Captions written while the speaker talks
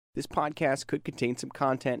This podcast could contain some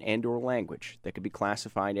content and/or language that could be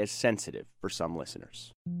classified as sensitive for some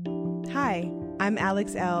listeners. Hi, I'm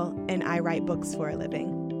Alex L., and I write books for a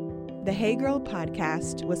living. The Hey Girl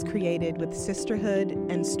podcast was created with sisterhood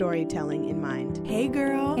and storytelling in mind. Hey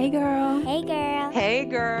girl. Hey girl. Hey girl. Hey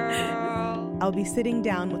girl. I'll be sitting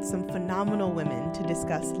down with some phenomenal women to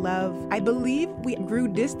discuss love. I believe we grew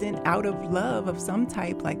distant out of love of some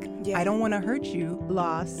type, like, I don't want to hurt you.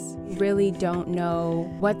 Loss. Really don't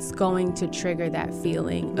know what's going to trigger that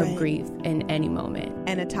feeling of grief in any moment.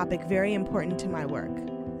 And a topic very important to my work,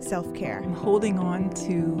 self-care. I'm holding on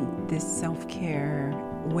to this self-care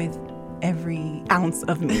with every ounce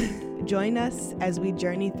of me. Join us as we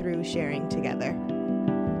journey through sharing together.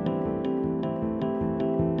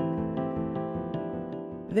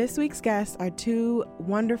 This week's guests are two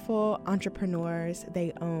wonderful entrepreneurs.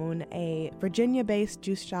 They own a Virginia-based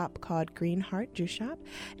juice shop called Green Heart Juice Shop,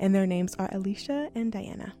 and their names are Alicia and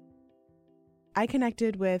Diana. I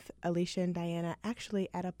connected with Alicia and Diana actually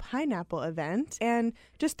at a pineapple event, and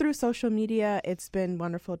just through social media, it's been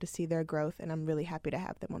wonderful to see their growth, and I'm really happy to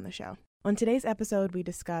have them on the show. On today's episode, we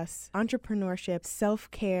discuss entrepreneurship,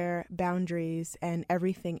 self-care, boundaries, and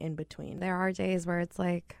everything in between. There are days where it's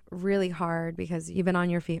like really hard because you've been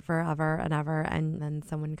on your feet forever and ever, and then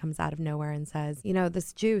someone comes out of nowhere and says, you know,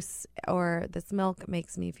 this juice or this milk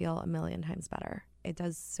makes me feel a million times better. It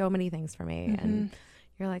does so many things for me. And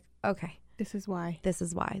you're like, okay. This is why. This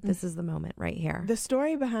is why. This is the moment right here. The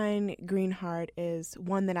story behind Green Heart is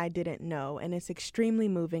one that I didn't know, and it's extremely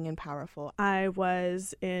moving and powerful. I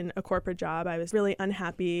was in a corporate job. I was really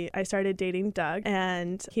unhappy. I started dating Doug,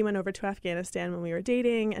 and he went over to Afghanistan when we were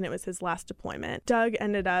dating, and it was his last deployment. Doug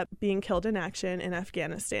ended up being killed in action in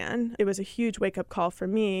Afghanistan. It was a huge wake-up call for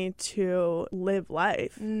me to live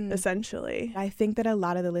life, essentially. I think that a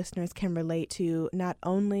lot of the listeners can relate to not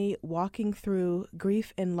only walking through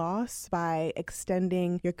grief and loss by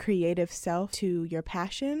extending your creative self to your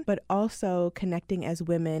passion, but also connecting as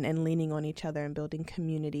women and leaning on each other and building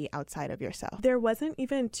community outside of yourself. There wasn't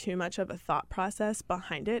even too much of a thought process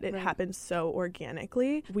behind it. It happened so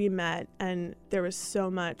organically. We met and there was so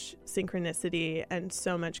much synchronicity and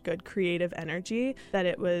so much good creative energy that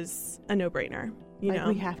it was a no-brainer. You know,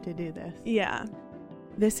 we have to do this. Yeah.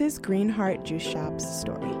 This is Green Heart Juice Shop's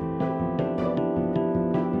story.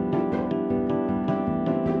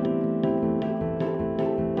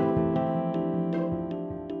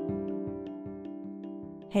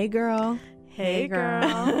 Hey, girl. Hey,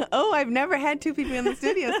 girl. Oh, I've never had two people in the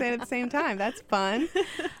studio say it at the same time. That's fun.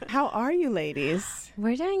 How are you, ladies?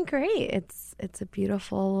 We're doing great. It's a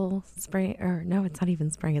beautiful spring, or no, it's not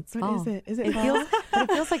even spring. It's fall. What is it? Is it fall? It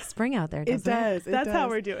feels like spring out there, doesn't it? That's how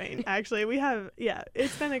we're doing. Actually, we have,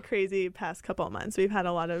 it's been a crazy past couple of months. We've had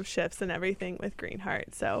a lot of shifts and everything with Green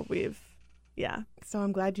Heart. So So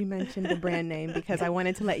I'm glad you mentioned the brand name because I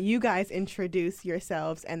wanted to let you guys introduce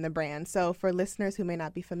yourselves and the brand. So for listeners who may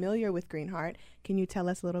not be familiar with Green Heart, can you tell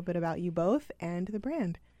us a little bit about you both and the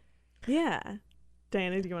brand? Yeah.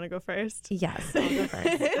 Diana, do you want to go first? Yes, I'll go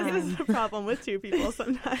first. This is a problem with two people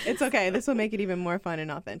sometimes. It's okay. This will make it even more fun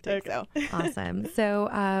and authentic. Okay. So awesome.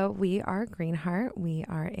 So we are Green Heart. We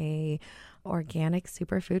are a organic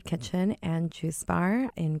superfood kitchen and juice bar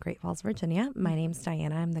in Great Falls, Virginia. My name's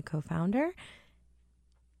Diana. I'm the co-founder.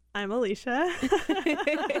 I'm Alicia.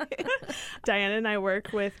 Diana and I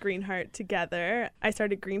work with Green Heart together. I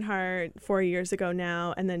started Green Heart 4 years ago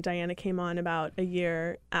now, and then Diana came on about a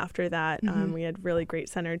year after that. We had really great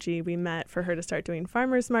synergy. We met for her to start doing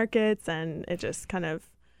farmers markets, and it just kind of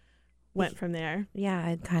went from there. Yeah,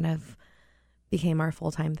 it kind of became our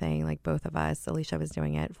full-time thing, like both of us. Alicia was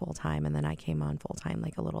doing it full-time, and then I came on full-time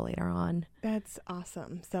like a little later on. That's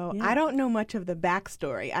awesome. So I don't know much of the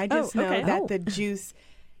backstory. I just know that the juice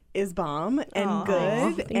is bomb and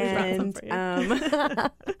good. And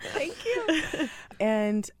thank you.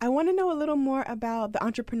 And I want to know a little more about the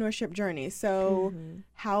entrepreneurship journey. So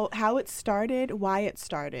how it started, why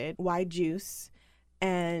juice,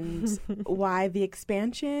 and why the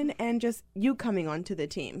expansion, and just you coming onto the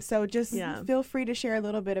team. So just feel free to share a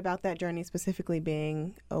little bit about that journey, specifically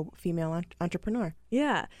being a female entrepreneur.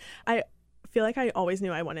 Yeah. I feel like I always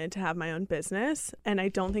knew I wanted to have my own business, and I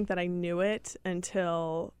don't think that I knew it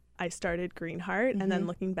until I started Green Heart. And then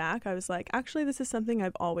looking back, I was like, actually, this is something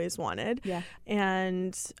I've always wanted. Yeah.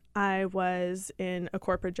 And I was in a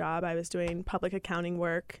corporate job. I was doing public accounting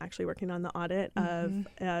work, actually working on the audit of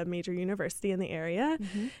a major university in the area.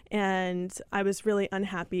 And I was really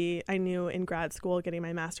unhappy. I knew in grad school, getting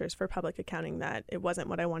my master's for public accounting, that it wasn't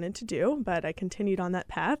what I wanted to do, but I continued on that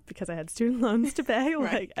path because I had student loans to pay,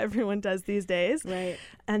 like everyone does these days. Right.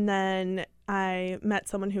 And then I met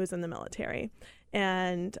someone who was in the military.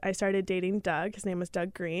 And I started dating Doug. His name was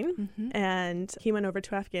Doug Green. And he went over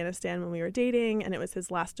to Afghanistan when we were dating, and it was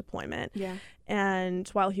his last deployment. Yeah. And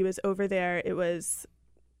while he was over there, it was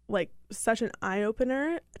like such an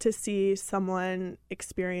eye-opener to see someone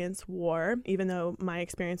experience war. Even though my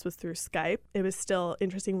experience was through Skype, it was still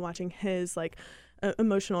interesting watching his like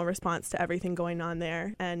emotional response to everything going on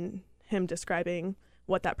there and him describing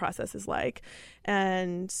what that process is like.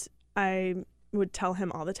 And I would tell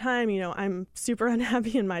him all the time, you know, I'm super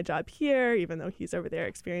unhappy in my job here, even though he's over there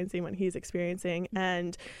experiencing what he's experiencing.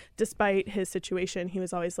 And despite his situation, he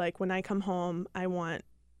was always like, when I come home, I want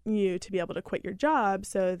you to be able to quit your job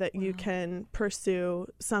so that you can pursue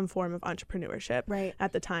some form of entrepreneurship. Right.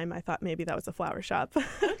 At the time, I thought maybe that was a flower shop.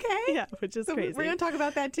 Okay. Yeah, which is so crazy. We're going to talk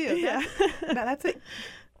about that too. Yeah. That's an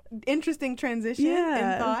interesting transition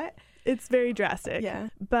in thought. It's very drastic. Yeah.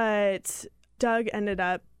 But Doug ended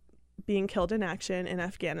up being killed in action in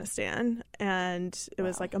Afghanistan, and it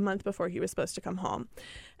was like a month before he was supposed to come home.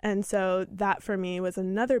 And so that for me was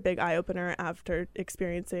another big eye-opener after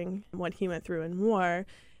experiencing what he went through in war.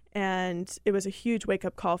 And it was a huge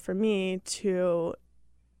wake-up call for me to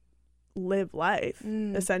live life,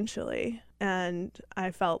 essentially. And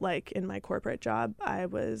I felt like in my corporate job, I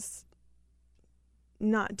was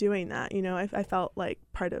not doing that. You know, I felt like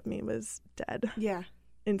part of me was dead. Yeah.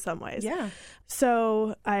 In some ways. Yeah.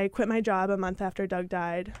 So I quit my job a month after Doug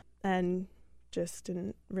died and just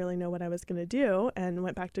didn't really know what I was going to do, and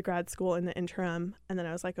went back to grad school in the interim. And then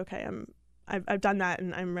I was like, okay, I've done that,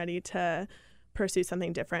 and I'm ready to pursue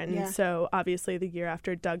something different. Yeah. And so obviously the year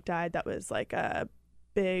after Doug died, that was like a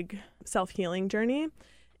big self-healing journey.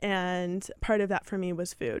 And part of that for me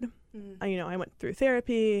was food. You know, I went through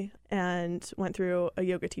therapy and went through a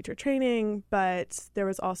yoga teacher training, but there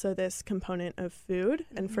was also this component of food.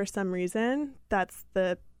 And for some reason, that's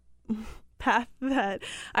the path that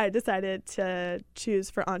I decided to choose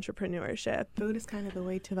for entrepreneurship. Food is kind of the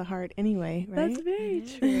way to the heart anyway, right? That's very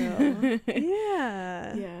true.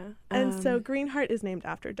 Yeah. Yeah. And so Green Heart is named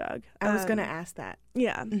after Doug. I was going to ask that.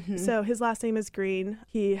 Yeah. So his last name is Green.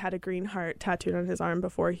 He had a green heart tattooed on his arm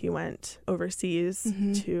before he went overseas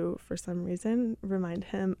to, for some reason, remind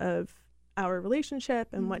him of our relationship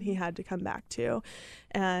and what he had to come back to.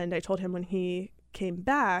 And I told him when he came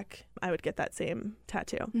back, I would get that same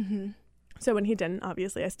tattoo. So when he didn't,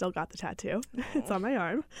 obviously, I still got the tattoo. It's on my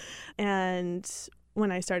arm. And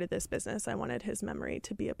when I started this business, I wanted his memory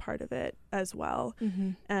to be a part of it as well.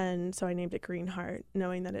 And so I named it Green Heart,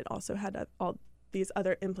 knowing that it also had all these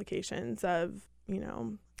other implications of, you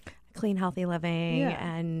know, clean, healthy living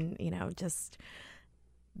and, you know, just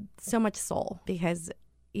so much soul. Because,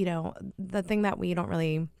 you know, the thing that we don't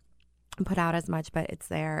really put out as much, but it's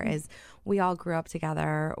there, is we all grew up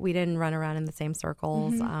together. We didn't run around in the same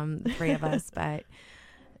circles, the three of us, but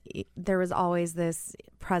there was always this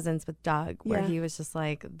presence with Doug where he was just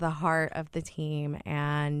like the heart of the team.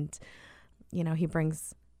 And, you know, he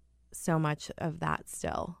brings so much of that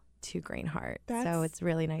still to Green Heart. So it's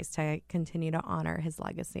really nice to continue to honor his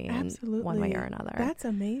legacy in one way or another. That's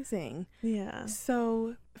amazing. Yeah.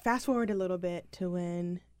 So fast forward a little bit to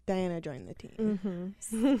when Diana joined the team.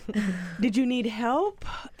 Did you need help?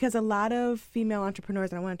 Because a lot of female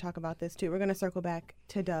entrepreneurs, and I want to talk about this too, we're going to circle back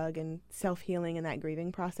to Doug and self-healing and that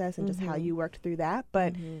grieving process and just how you worked through that.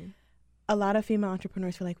 But a lot of female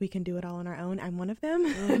entrepreneurs feel like we can do it all on our own. I'm one of them.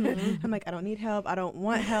 I'm like, I don't need help. I don't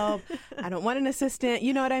want help. I don't want an assistant.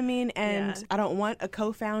 You know what I mean? And I don't want a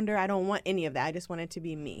co-founder. I don't want any of that. I just want it to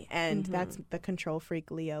be me. And that's the control freak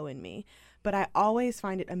Leo in me. But I always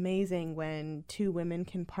find it amazing when two women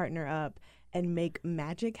can partner up and make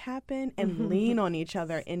magic happen and lean on each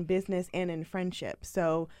other in business and in friendship.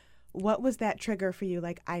 So what was that trigger for you?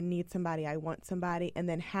 Like, I need somebody, I want somebody. And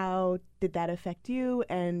then how did that affect you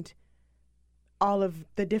and all of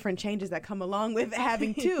the different changes that come along with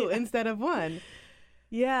having two instead of one?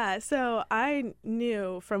 Yeah, so I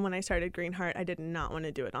knew from when I started Green Heart, I did not want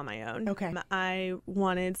to do it on my own. Okay. I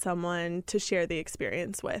wanted someone to share the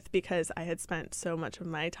experience with because I had spent so much of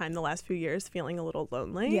my time the last few years feeling a little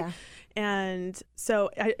lonely. Yeah. And so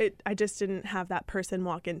I just didn't have that person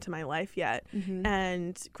walk into my life yet.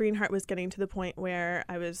 And Green Heart was getting to the point where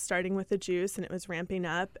I was starting with the juice and it was ramping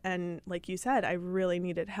up. And like you said, I really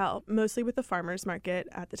needed help, mostly with the farmers market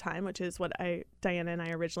at the time, which is what Diana and I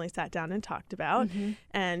originally sat down and talked about.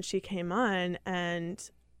 And she came on, and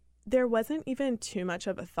there wasn't even too much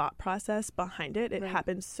of a thought process behind it. It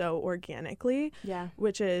happened so organically,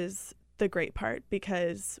 which is the great part,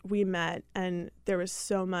 because we met and there was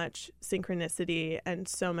so much synchronicity and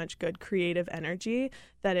so much good creative energy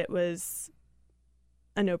that it was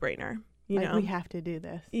a no-brainer. we have to do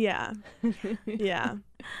this. Yeah. Yeah.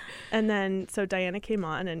 And then, so Diana came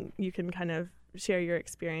on, and you can kind of share your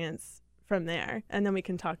experience from there. And then we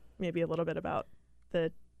can talk maybe a little bit about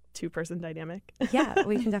the two-person dynamic. Yeah,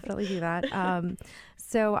 we can definitely do that.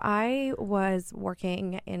 So I was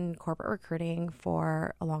working in corporate recruiting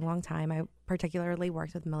for a long, long time. I particularly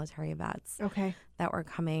worked with military vets that were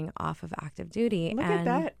coming off of active duty. Look at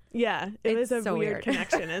that. Yeah, it was a so weird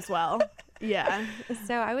connection as well. Yeah.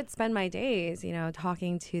 So I would spend my days,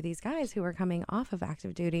 talking to these guys who were coming off of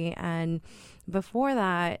active duty. And before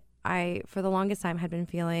that, I, for the longest time, had been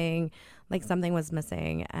feeling like something was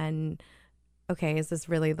missing. And okay, is this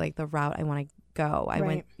really like the route I want to go? I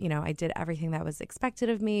went, I did everything that was expected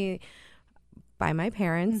of me by my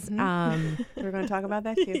parents. We're going to talk about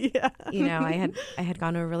that too. Yeah. I had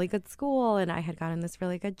gone to a really good school, and I had gotten this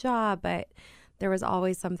really good job, but there was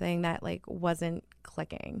always something that like wasn't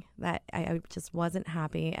clicking, that I just wasn't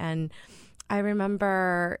happy. And I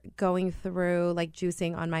remember going through like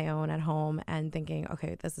juicing on my own at home and thinking,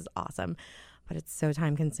 okay, this is awesome, but it's so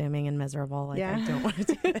time consuming and miserable. Like, I don't want to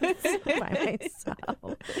do this by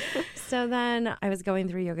myself. So then I was going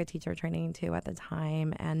through yoga teacher training too at the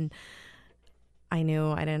time, and I knew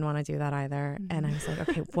I didn't want to do that either. And I was like,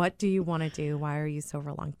 okay, what do you want to do? Why are you so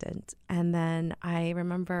reluctant? And then I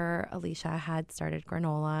remember Alicia had started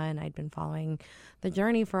granola, and I'd been following the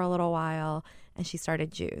journey for a little while, and she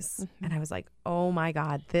started juice. And I was like, oh my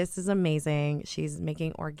God, this is amazing. She's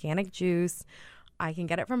making organic juice. I can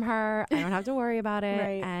get it from her. I don't have to worry about it.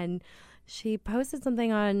 Right. And she posted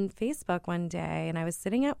something on Facebook one day, and I was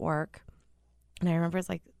sitting at work, and I remember it's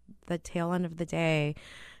like the tail end of the day,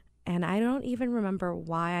 and I don't even remember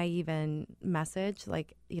why I even messaged.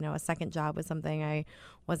 Like, a second job was something I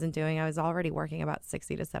wasn't doing. I was already working about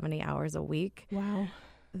 60 to 70 hours a week. Wow.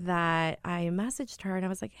 That I messaged her, and I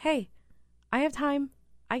was like, hey, I have time.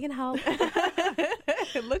 I can help.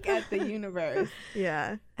 Look at the universe.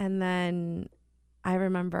 Yeah. And then I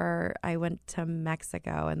remember I went to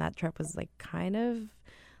Mexico, and that trip was like kind of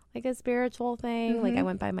like a spiritual thing. Like, I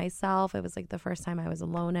went by myself. It was like the first time I was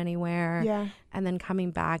alone anywhere. Yeah. And then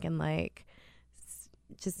coming back and like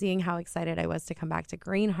just seeing how excited I was to come back to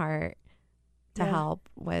Greenheart to help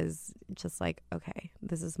was just like, okay,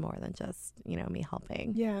 this is more than just, me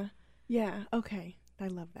helping. Yeah. Yeah. Okay. I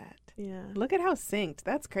love that. Yeah. Look at how synced.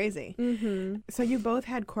 That's crazy. So you both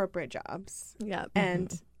had corporate jobs. Yeah.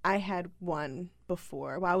 And I had one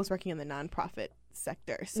before. Well, I was working in the nonprofit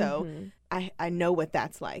sector. So I know what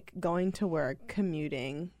that's like. Going to work,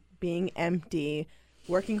 commuting, being empty,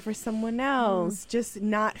 working for someone else, just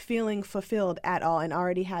not feeling fulfilled at all, and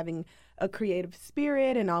already having a creative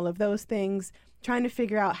spirit and all of those things, trying to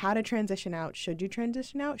figure out how to transition out. Should you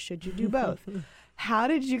transition out? Should you do both? How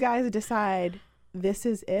did you guys decide this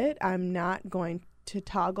is it? I'm not going to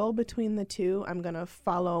toggle between the two. I'm going to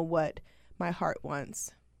follow what my heart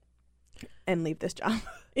wants and leave this job.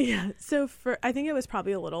 Yeah. So I think it was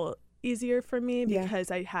probably a little easier for me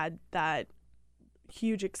because I had that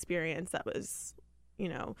huge experience that was,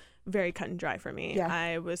 very cut and dry for me. Yeah.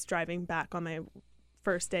 I was driving back on my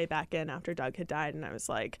first day back in after Doug had died, and I was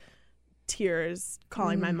like, tears,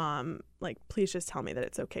 calling my mom, like, please just tell me that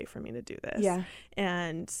it's okay for me to do this. Yeah.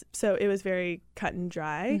 And so it was very cut and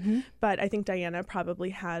dry. But I think Diana probably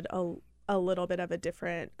had a little bit of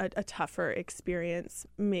a tougher experience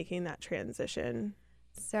making that transition.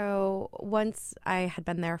 So once I had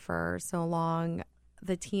been there for so long,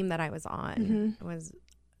 the team that I was on was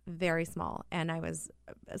very small, and I was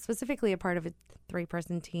specifically a part of a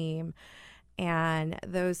 3-person team. And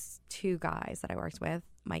those two guys that I worked with,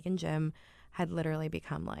 Mike and Jim, had literally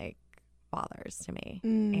become like fathers to me.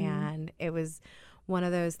 And it was one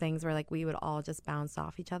of those things where like we would all just bounce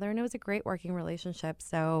off each other, and it was a great working relationship.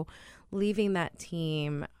 So leaving that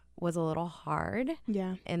team was a little hard.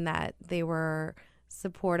 Yeah. In that they were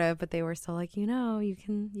supportive, but they were still like, you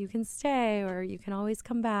can stay, or you can always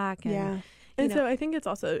come back. And, And so I think it's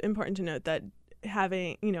also important to note that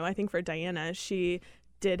having, I think for Diana,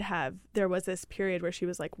 there was this period where she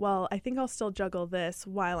was like, well, I think I'll still juggle this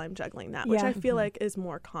while I'm juggling that, which I feel like is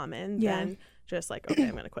more common than just like, okay,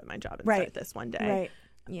 I'm going to quit my job and start this one day. Right.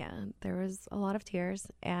 Yeah, there was a lot of tears,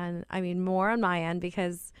 and I mean, more on my end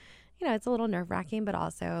because, it's a little nerve-wracking, but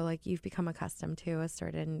also like you've become accustomed to a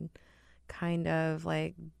certain kind of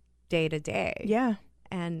like day to day. Yeah.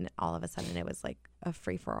 And all of a sudden it was like a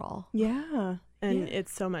free for all. Yeah. And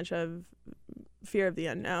it's so much of fear of the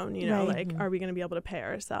unknown, like, are we going to be able to pay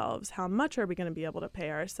ourselves? How much are we going to be able to pay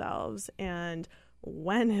ourselves? And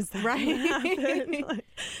when is that going to happen? Like,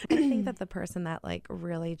 I think that the person that like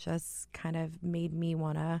really just kind of made me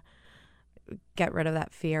want to get rid of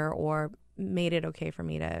that fear, or made it okay for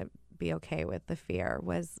me to be okay with the fear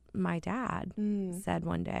was my dad said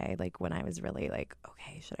one day, like when I was really like,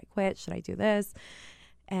 okay, should I quit? Should I do this?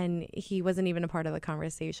 And he wasn't even a part of the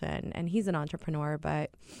conversation. And he's an entrepreneur,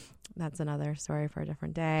 but that's another story for a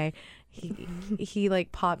different day. He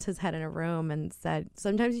like popped his head in a room and said,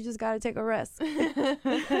 sometimes you just got to take a risk.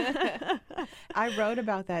 I wrote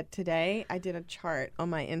about that today. I did a chart on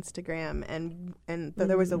my Instagram, and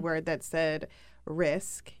there was a word that said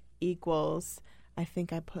risk equals, I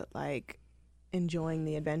think I put like enjoying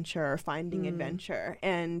the adventure or finding adventure.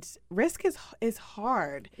 And risk is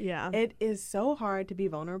hard. Yeah. It is so hard to be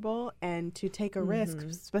vulnerable and to take a risk,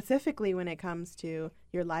 specifically when it comes to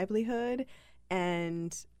your livelihood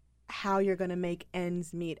and how you're going to make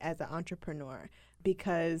ends meet as an entrepreneur.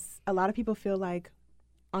 Because a lot of people feel like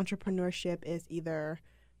entrepreneurship is either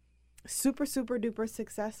super, super duper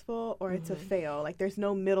successful or it's a fail. Like there's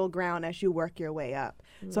no middle ground as you work your way up.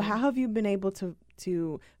 So how have you been able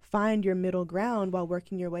to find your middle ground while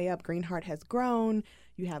working your way up? Greenheart has grown.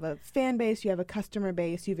 You have a fan base. You have a customer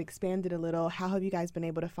base. You've expanded a little. How have you guys been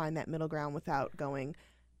able to find that middle ground without going,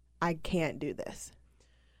 I can't do this?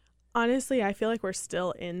 Honestly, I feel like we're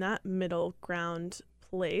still in that middle ground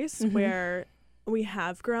place where we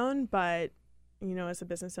have grown, but you know, as a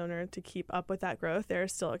business owner, to keep up with that growth, there are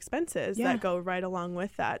still expenses that go right along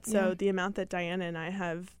with that. So the amount that Diana and I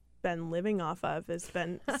have been living off of has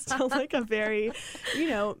been still like a very, you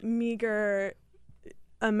know, meager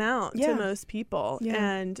amount to most people.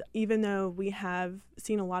 And even though we have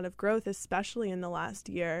seen a lot of growth, especially in the last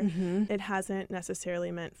year, it hasn't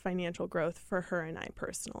necessarily meant financial growth for her and I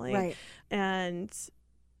personally. Right. And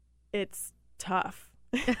it's tough.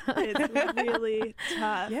 It's really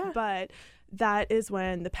tough. But that is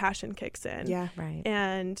when the passion kicks in. Yeah. Right.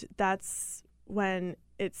 And that's when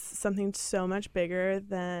it's something so much bigger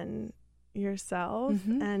than yourself,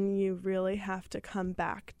 and you really have to come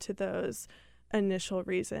back to those initial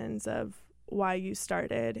reasons of why you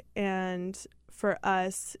started. And for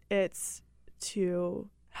us, it's to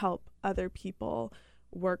help other people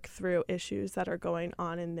work through issues that are going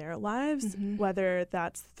on in their lives, whether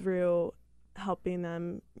that's through helping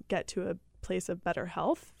them get to a place of better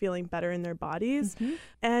health, feeling better in their bodies.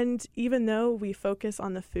 And even though we focus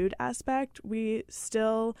on the food aspect, we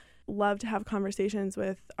still love to have conversations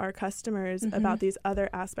with our customers about these other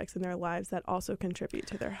aspects in their lives that also contribute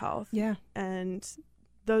to their health. Yeah. And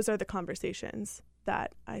those are the conversations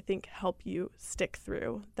that I think help you stick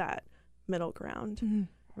through that middle ground.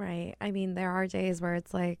 Right. I mean, there are days where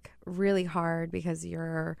it's like really hard because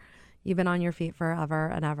you've been on your feet forever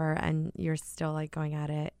and ever, and you're still like going at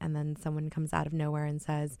it. And then someone comes out of nowhere and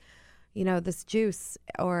says, you know, this juice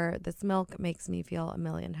or this milk makes me feel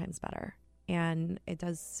 1,000,000 times better. And it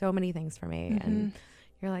does so many things for me. And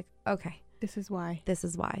you're like, okay, this is why. This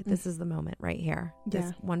is why. This is the moment right here.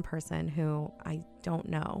 This one person who I don't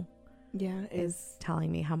know is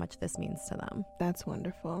telling me how much this means to them. That's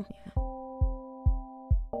wonderful.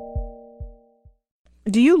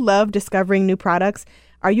 Do you love discovering new products?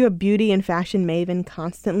 Are you a beauty and fashion maven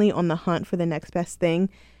constantly on the hunt for the next best thing?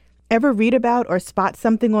 Ever read about or spot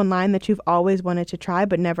something online that you've always wanted to try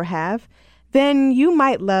but never have? Then you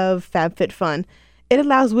might love FabFitFun. It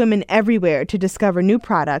allows women everywhere to discover new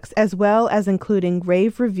products as well as including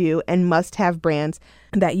rave review and must-have brands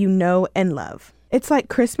that you know and love. It's like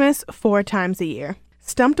Christmas 4 times a year.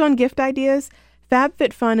 Stumped on gift ideas?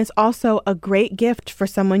 FabFitFun is also a great gift for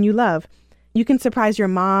someone you love. You can surprise your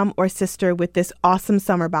mom or sister with this awesome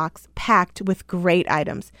summer box packed with great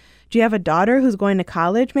items. Do you have a daughter who's going to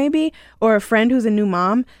college maybe? Or a friend who's a new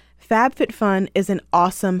mom? FabFitFun is an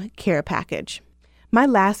awesome care package. My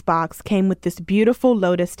last box came with this beautiful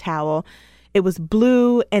lotus towel. It was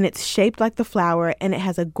blue and it's shaped like the flower and it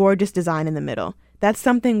has a gorgeous design in the middle. That's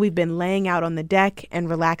something we've been laying out on the deck and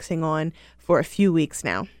relaxing on for a few weeks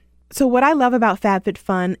now. So what I love about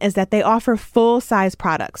FabFitFun is that they offer full-size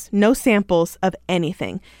products, no samples of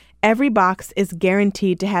anything. Every box is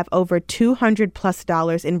guaranteed to have over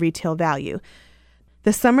 $200+ in retail value.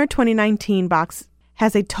 The summer 2019 box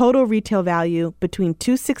has a total retail value between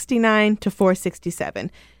 $269 to $467.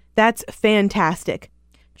 That's fantastic.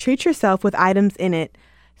 Treat yourself with items in it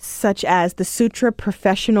such as the Sutra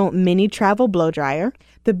Professional Mini Travel Blow Dryer,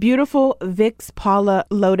 the beautiful Vicks Paula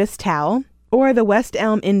Lotus Towel, or the West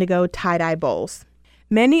Elm Indigo Tie-Dye Bowls.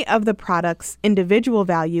 Many of the products' individual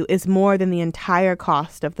value is more than the entire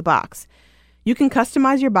cost of the box. You can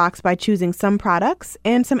customize your box by choosing some products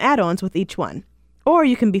and some add-ons with each one. Or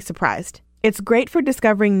you can be surprised. It's great for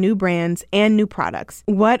discovering new brands and new products.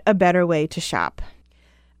 What a better way to shop.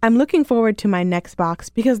 I'm looking forward to my next box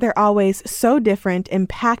because they're always so different and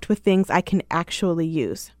packed with things I can actually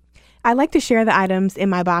use. I like to share the items in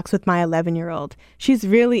my box with my 11-year-old. She's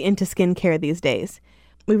really into skincare these days.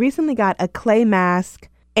 We recently got a clay mask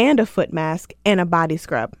and a foot mask and a body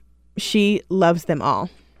scrub. She loves them all.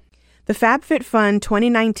 The FabFitFun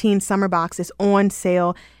 2019 summer box is on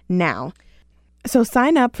sale now. So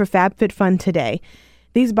sign up for FabFitFun today.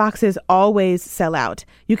 These boxes always sell out.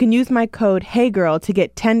 You can use my code HeyGirl to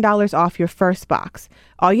get $10 off your first box.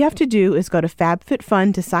 All you have to do is go to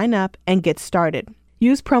FabFitFun to sign up and get started.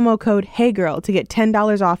 Use promo code HeyGirl to get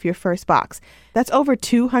 $10 off your first box. That's over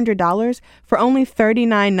 $200 for only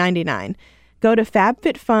 $39.99. Go to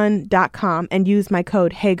fabfitfun.com and use my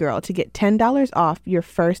code HeyGirl to get $10 off your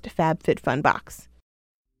first FabFitFun box.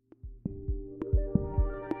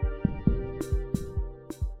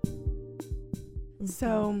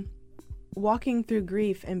 So, walking through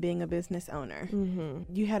grief and being a business owner,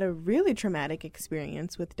 you had a really traumatic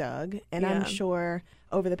experience with Doug, and I'm sure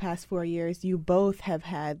over the past 4 years, you both have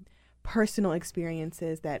had personal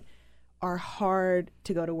experiences that are hard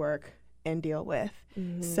to go to work and deal with.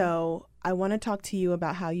 So I want to talk to you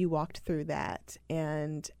about how you walked through that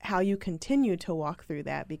and how you continue to walk through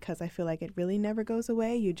that, because I feel like it really never goes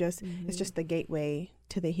away. You just, it's just the gateway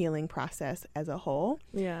to the healing process as a whole.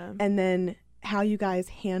 Yeah. And then how you guys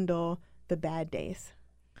handle the bad days.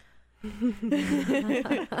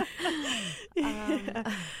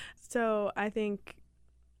 So I think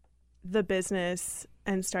the business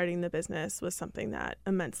and starting the business was something that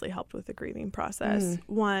immensely helped with the grieving process.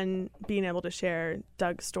 One, being able to share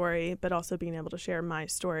Doug's story, but also being able to share my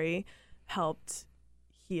story helped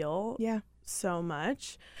heal so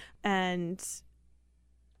much. And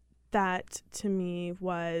that to me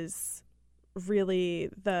was really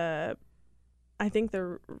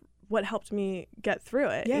what helped me get through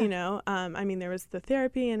it, you know? I mean, there was the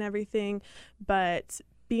therapy and everything, but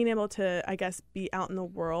being able to, I guess, be out in the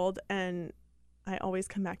world, and I always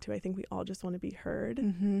come back to, I think we all just want to be heard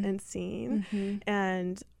and seen,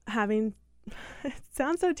 and having, it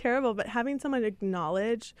sounds so terrible, but having someone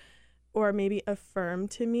acknowledge or maybe affirm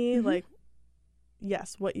to me, like,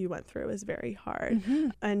 yes, what you went through is very hard,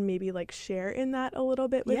 and maybe like share in that a little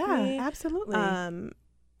bit with me. Yeah, absolutely.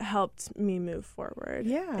 Helped me move forward.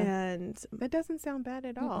 Yeah. And that doesn't sound bad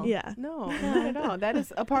at all. Yeah. No, not at all. That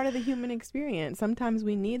is a part of the human experience. Sometimes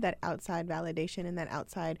we need that outside validation and that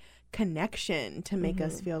outside connection to make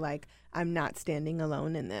us feel like I'm not standing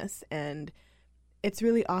alone in this. And it's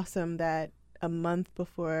really awesome that a month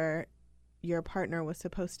before your partner was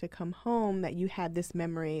supposed to come home, that you had this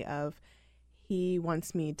memory of, he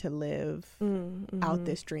wants me to live out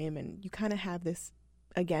this dream. And you kind of have this,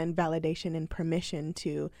 again, validation and permission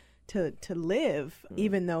to live,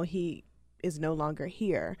 even though he is no longer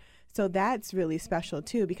here. So that's really special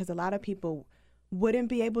too, because a lot of people wouldn't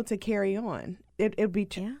be able to carry on. It'd be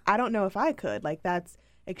I don't know if I could. Like, that's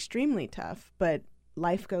extremely tough, but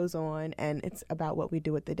life goes on, and it's about what we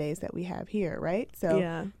do with the days that we have here, right?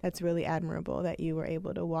 So that's really admirable that you were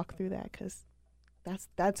able to walk through that, because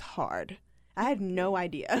that's hard. I had no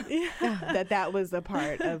idea that was a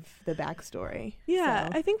part of the backstory. Yeah,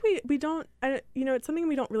 so. I think we don't, it's something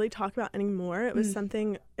we don't really talk about anymore. It was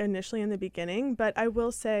something initially in the beginning, but I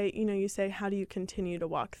will say, you say, how do you continue to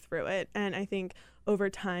walk through it? And I think over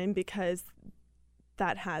time, because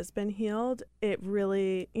that has been healed, it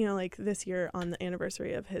really, like this year on the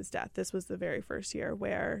anniversary of his death, this was the very first year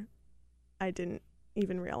where I didn't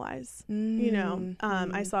even realize,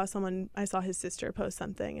 I saw his sister post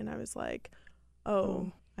something, and I was like,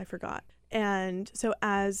 oh, I forgot. And so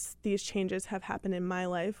as these changes have happened in my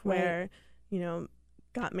life, where,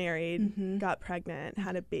 got married, got pregnant,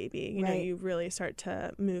 had a baby, you really start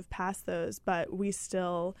to move past those. But we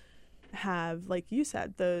still have, like you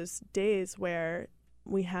said, those days where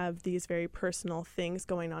we have these very personal things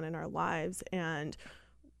going on in our lives, and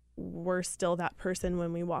we're still that person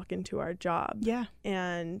when we walk into our job. Yeah.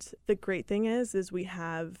 And the great thing is we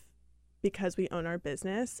have, because we own our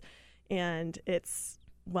business and it's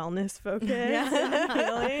wellness focused and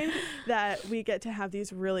healing, that we get to have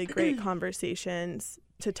these really great conversations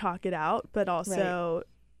to talk it out, but also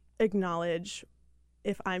acknowledge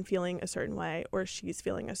if I'm feeling a certain way or she's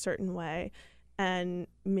feeling a certain way, and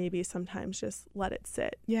maybe sometimes just let it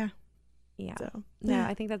sit. Yeah. Yeah. So, no,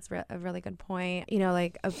 I think that's a really good point.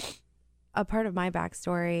 Like a part of my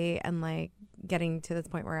backstory, and like getting to this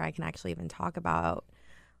point where I can actually even talk about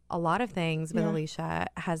a lot of things with Alicia,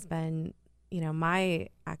 has been, my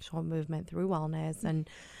actual movement through wellness. And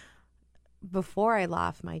before I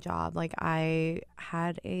left my job, like, I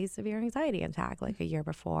had a severe anxiety attack like a year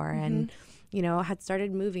before, and had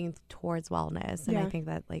started moving towards wellness. And I think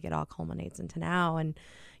that, like, it all culminates into now, and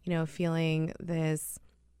feeling this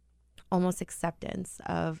almost acceptance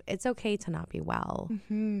of it's okay to not be well.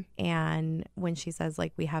 And when she says,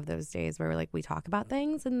 like, we have those days where like we talk about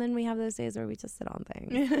things, and then we have those days where we just sit on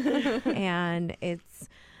things. And it's,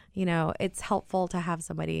 you know, it's helpful to have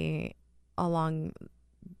somebody along,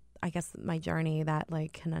 I guess, my journey that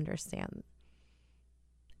like can understand.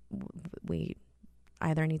 We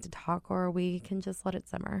either need to talk or we can just let it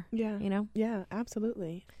simmer. Yeah. You know? Yeah,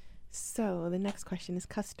 absolutely. So the next question is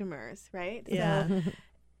customers, right? Yeah. So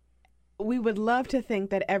we would love to think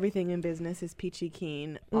that everything in business is peachy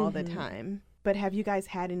keen all the time. But have you guys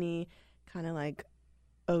had any kind of like,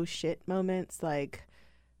 oh shit moments? Like,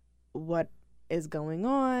 what is going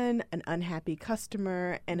on? An unhappy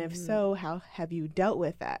customer? And if so, how have you dealt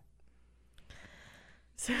with that?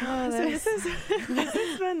 So this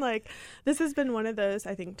has been one of those,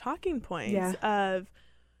 I think, talking points of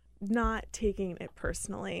not taking it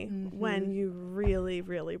personally when you really,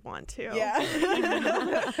 really want to.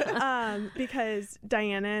 Because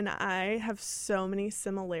Diana and I have so many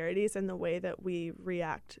similarities in the way that we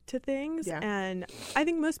react to things. And I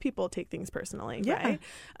think most people take things personally, right?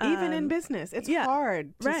 Even in business, it's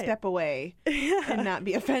hard to step away and not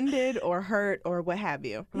be offended or hurt or what have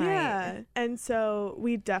you. Yeah. And so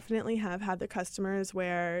we definitely have had the customers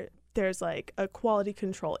where there's like a quality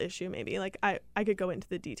control issue, maybe. Like I could go into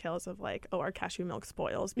the details of like, oh, our cashew milk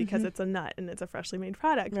spoils because it's a nut and it's a freshly made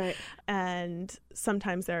product. Right. And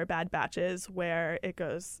sometimes there are bad batches where it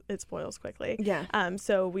spoils quickly. Yeah.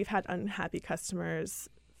 So we've had unhappy customers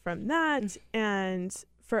from that. And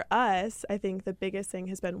for us, I think the biggest thing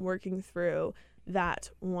has been working through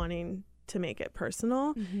that, wanting to make it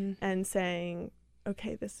personal and saying,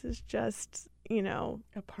 okay, this is just, you know,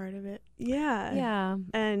 a part of it. Yeah.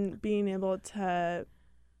 And being able to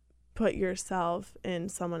put yourself in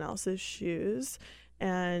someone else's shoes.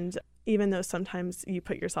 And even though sometimes you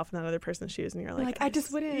put yourself in that other person's shoes and you're like, I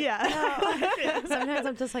just wouldn't. Yeah. Sometimes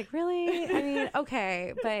I'm just like, really? I mean,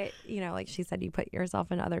 okay. But, you know, like she said, you put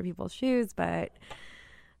yourself in other people's shoes, but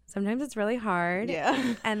sometimes it's really hard.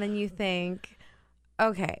 Yeah. And then you think,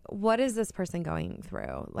 okay, what is this person going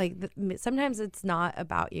through? Like, sometimes it's not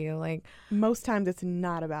about you. Like, most times it's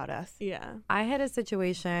not about us. Yeah. I had a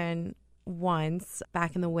situation once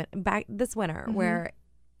back this winter where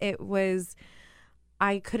it was,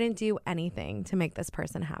 I couldn't do anything to make this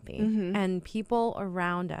person happy. And people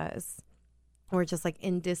around us were just like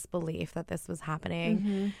in disbelief that this was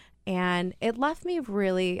happening. And it left me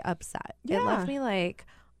really upset. Yeah. It left me like,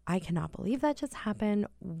 I cannot believe that just happened.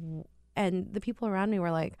 And the people around me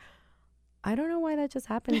were like, I don't know why that just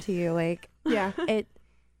happened to you. Like, it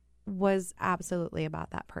was absolutely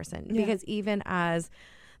about that person. Because even as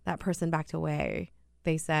that person backed away,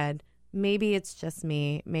 they said, maybe it's just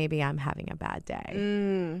me. Maybe I'm having a bad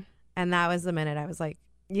day. And that was the minute I was like,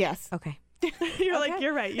 yes. Okay. You're like,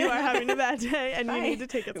 you're right. You are having a bad day and you need to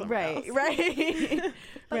take it somewhere else. Right.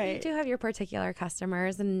 But you do have your particular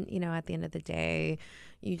customers. And, you know, at the end of the day,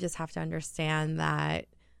 you just have to understand that,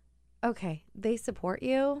 okay, they support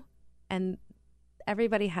you, and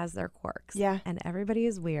everybody has their quirks. Yeah. And everybody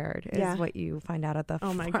is weird, is what you find out at the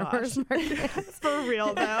farmer's market. For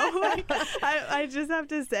real, though. Like, I just have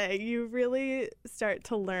to say, you really start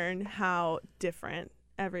to learn how different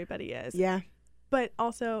everybody is. Yeah. But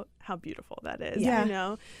also how beautiful that is. Yeah. You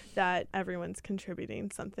know, that everyone's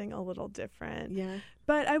contributing something a little different. Yeah.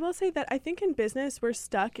 But I will say that I think in business, we're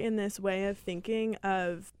stuck in this way of thinking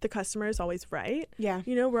of the customer is always right. Yeah.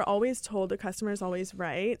 You know, we're always told the customer is always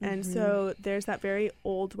right. And so there's that very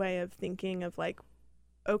old way of thinking of like,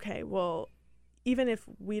 okay, well, even if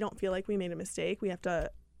we don't feel like we made a mistake, we have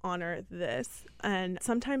to honor this. And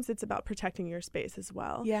sometimes it's about protecting your space as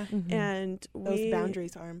well. Yeah. And those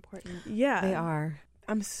boundaries are important. Yeah. They are.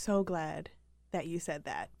 I'm so glad that you said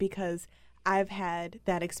that, because I've had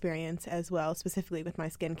that experience as well, specifically with my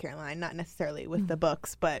skincare line, not necessarily with the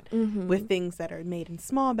books, but with things that are made in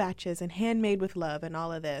small batches and handmade with love and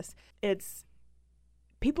all of this.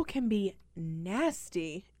 People can be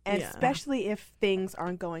nasty, and especially if things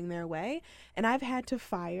aren't going their way. And I've had to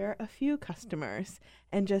fire a few customers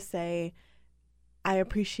and just say, I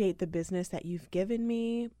appreciate the business that you've given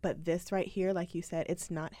me, but this right here, like you said,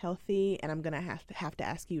 it's not healthy, and I'm going to have to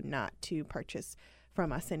ask you not to purchase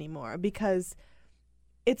from us anymore, because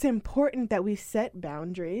it's important that we set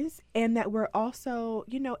boundaries and that we're also,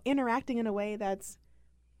 you know, interacting in a way that's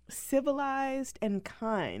civilized and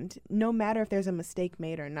kind, no matter if there's a mistake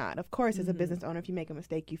made or not. Of course, as a business owner, if you make a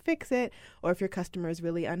mistake, you fix it, or if your customer is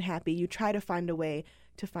really unhappy, you try to find a way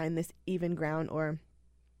to find this even ground or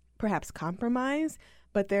perhaps compromise.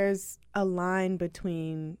 But there's a line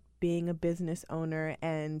between being a business owner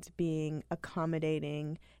and being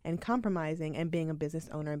accommodating and compromising and being a business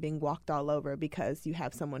owner and being walked all over because you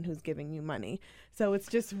have someone who's giving you money. So it's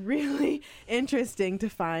just really interesting to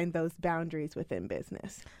find those boundaries within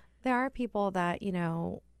business. There are people that, you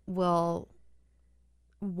know, will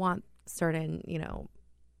want certain, you know,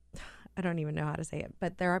 I don't even know how to say it,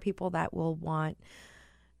 but there are people that will want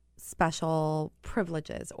special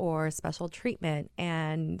privileges or special treatment,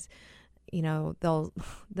 and you know,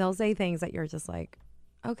 they'll say things that you're just like,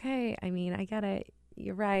 okay, I mean, I get it,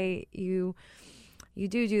 you're right, you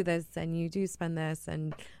do this and you do spend this,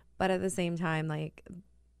 and but at the same time, like,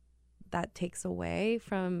 that takes away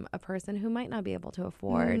from a person who might not be able to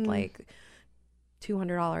afford like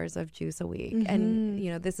 $200 of juice a week. And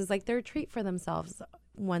you know, this is like their treat for themselves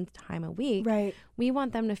one time a week. Right. We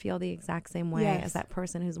want them to feel the exact same way as that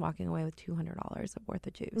person who's walking away with $200 of worth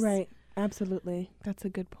of juice. Right. Absolutely. That's a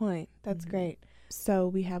good point. That's great. So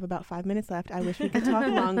we have about 5 minutes left. I wish we could talk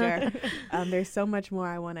longer. There's so much more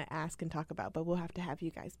I want to ask and talk about, but we'll have to have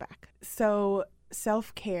you guys back. So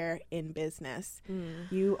self-care in business.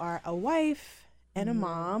 You are a wife and a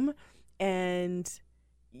mom, and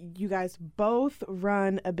you guys both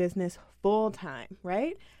run a business full time,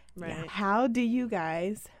 right? Right. Yeah. How do you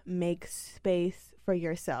guys make space for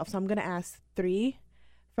yourself? So I'm going to ask 3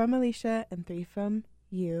 from Alicia and 3 from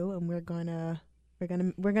you, and we're going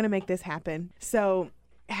to make this happen. So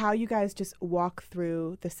how you guys just walk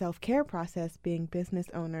through the self-care process being business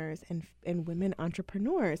owners and women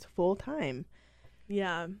entrepreneurs full time.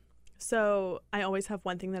 Yeah. So I always have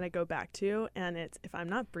one thing that I go back to, and it's, if I'm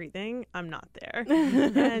not breathing, I'm not there.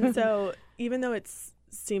 And so even though it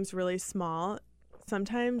seems really small,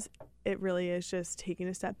 sometimes it really is just taking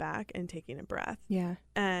a step back and taking a breath. Yeah.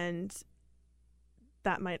 And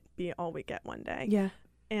that might be all we get one day. Yeah.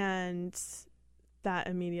 And that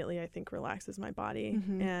immediately, I think, relaxes my body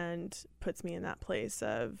and puts me in that place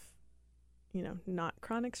of, you know, not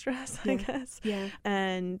chronic stress, I guess. Yeah.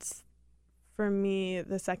 And for me,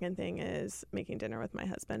 the second thing is making dinner with my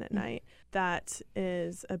husband at night. That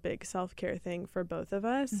is a big self-care thing for both of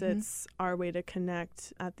us. It's our way to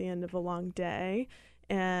connect at the end of a long day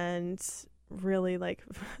and really like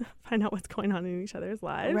find out what's going on in each other's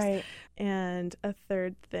lives. Right. And a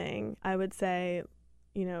third thing, I would say,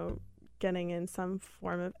 you know, getting in some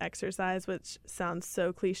form of exercise, which sounds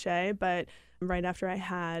so cliche, but right after I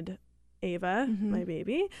had Ava, my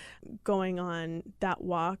baby, going on that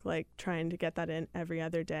walk, like trying to get that in every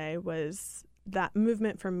other day, was that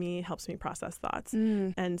movement for me helps me process thoughts.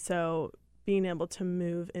 And so being able to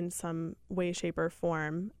move in some way, shape, or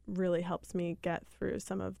form really helps me get through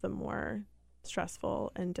some of the more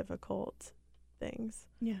stressful and difficult things.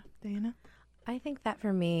 Yeah. Diana? I think that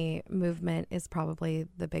for me, movement is probably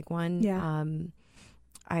the big one. Yeah.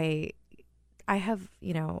 I have,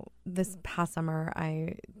 you know, this past summer,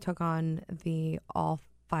 I took on all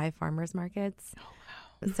 5 farmers markets. Oh,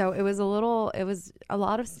 wow. So it was a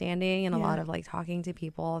lot of standing and a lot of like talking to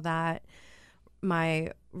people that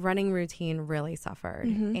my running routine really suffered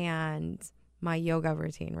and my yoga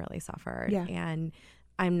routine really suffered. Yeah. And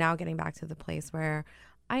I'm now getting back to the place where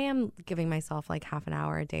I am giving myself like half an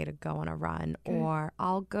hour a day to go on a run, or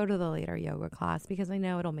I'll go to the later yoga class because I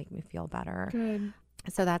know it'll make me feel better. Good.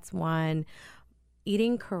 So that's one.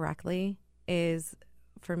 Eating correctly is,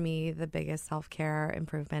 for me, the biggest self-care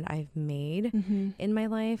improvement I've made in my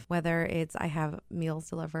life. Whether it's I have meals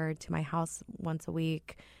delivered to my house once a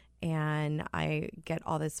week and I get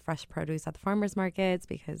all this fresh produce at the farmers markets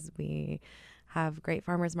because we have great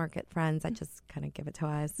farmers market friends that just kind of give it to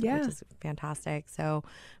us, which is fantastic. So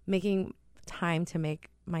making time to make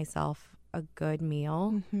myself a good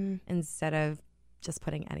meal instead of just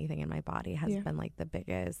putting anything in my body has been like the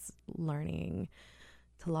biggest learning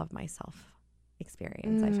to love myself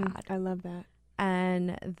experience I've had. I love that.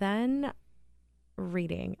 And then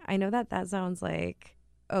reading. I know that sounds like,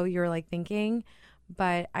 oh, you're like thinking,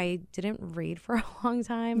 but I didn't read for a long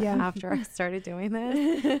time after I started doing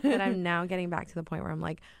this. And I'm now getting back to the point where I'm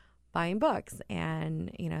like buying books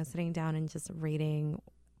and, you know, sitting down and just reading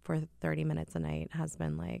for 30 minutes a night has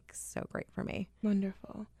been like so great for me.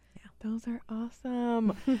 Wonderful. Those are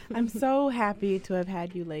awesome. I'm so happy to have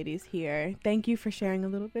had you ladies here. Thank you for sharing a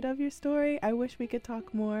little bit of your story. I wish we could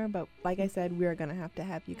talk more, but like I said, we're going to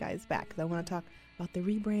have you guys back because I want to talk about the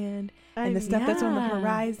rebrand and the stuff that's on the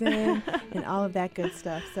horizon and all of that good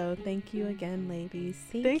stuff. So thank you again, ladies.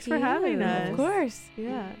 Thanks for having us. Of course.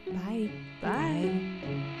 Yeah. Bye.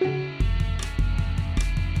 Bye.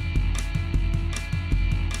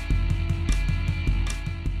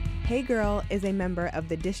 Hey Girl is a member of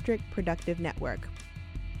the District Productive Network,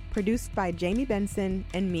 produced by Jamie Benson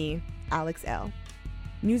and me, Alex L.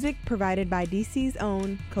 Music provided by DC's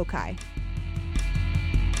own Kokai.